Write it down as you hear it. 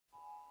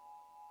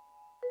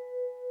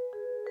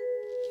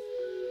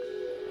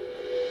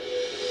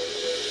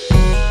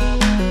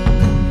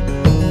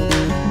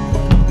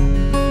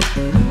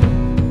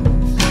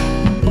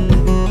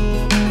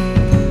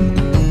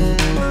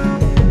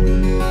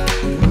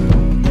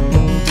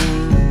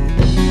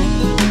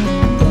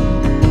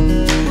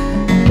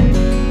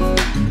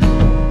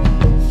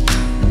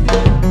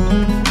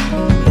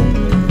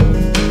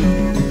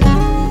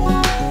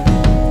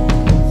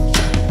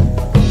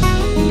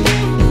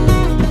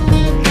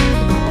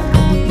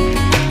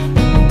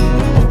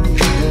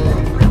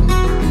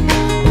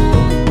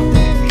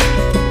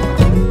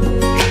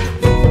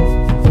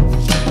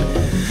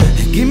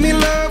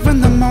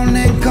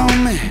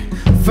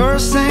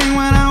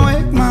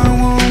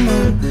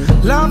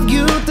love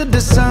you till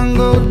the sun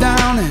go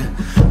down,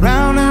 and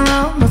round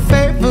my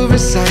favorite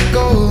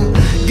cycle.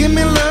 Give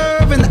me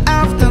love in the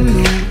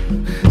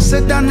afternoon,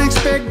 sit down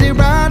unexpected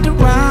right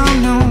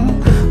around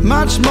noon.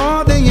 Much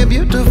more than your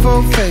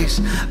beautiful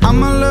face,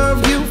 I'ma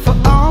love you for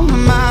all of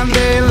my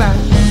daylight.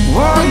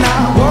 Whoa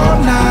now,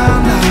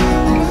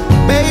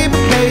 now, baby,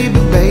 baby,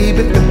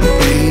 baby,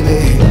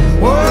 baby.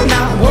 Whoa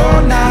now,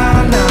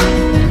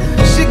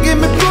 she give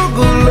me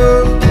good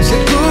love, she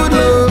good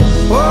love.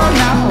 Whoa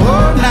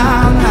now,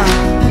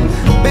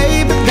 now,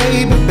 baby,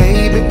 baby,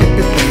 baby,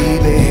 baby,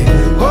 baby.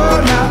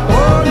 Whoa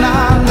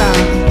now,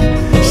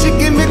 she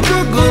give me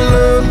good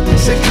love,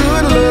 she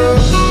good love.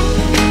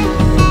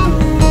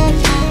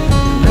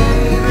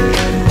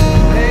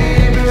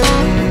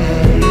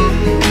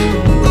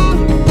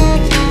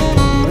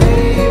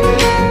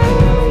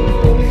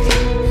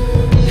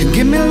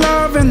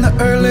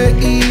 Early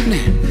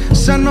evening,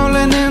 sun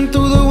rolling in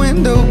through the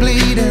window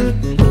bleeding.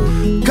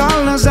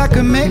 Colors that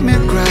can make me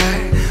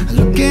cry,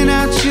 looking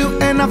at you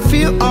and I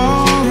feel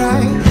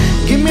alright.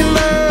 Give me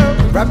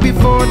love right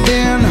before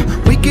dinner,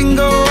 we can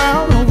go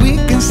out or we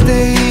can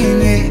stay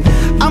in.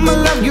 I'ma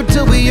love you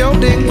till we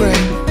old and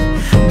gray,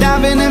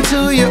 diving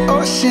into your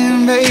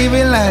ocean,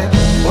 baby, like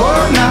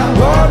whoa now,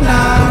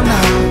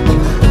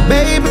 now,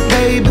 baby,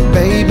 baby,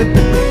 baby,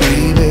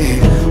 baby, baby.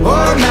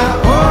 Whoa now,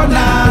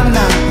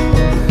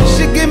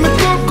 she give me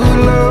good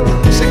love,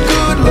 she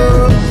good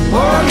love.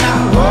 Whoa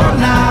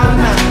now,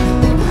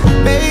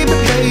 baby,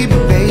 baby,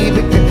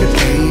 baby, baby,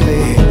 baby.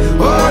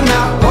 Whoa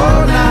now,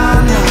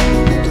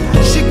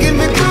 she give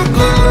me good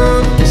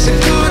love, she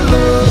good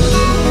love.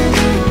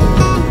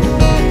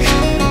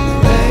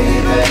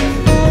 Baby,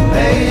 baby,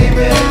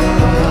 baby,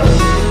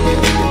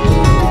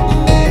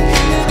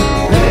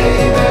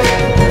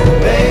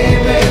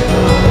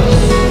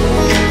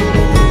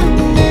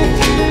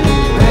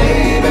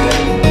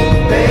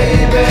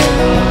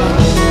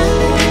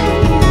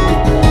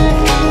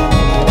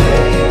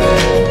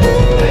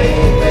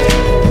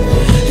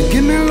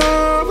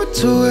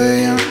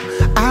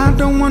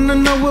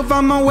 if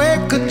I'm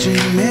awake or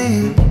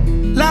dreaming,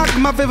 like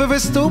my favorite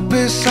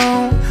stupid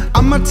song,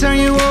 I'ma turn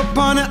you up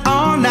on it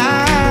all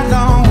night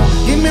long.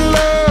 Give me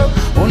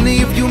love, only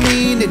if you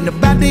mean it.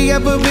 Nobody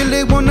ever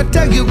really wanna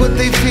tell you what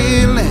they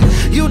feeling.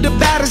 You the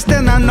baddest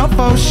and I know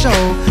for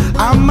sure.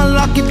 I'ma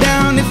lock you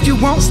down if you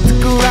won't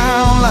stick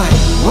around. Like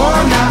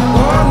whoa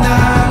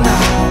now,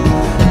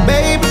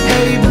 baby,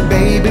 baby,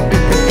 baby,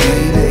 baby,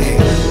 baby.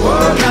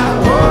 Whoa now.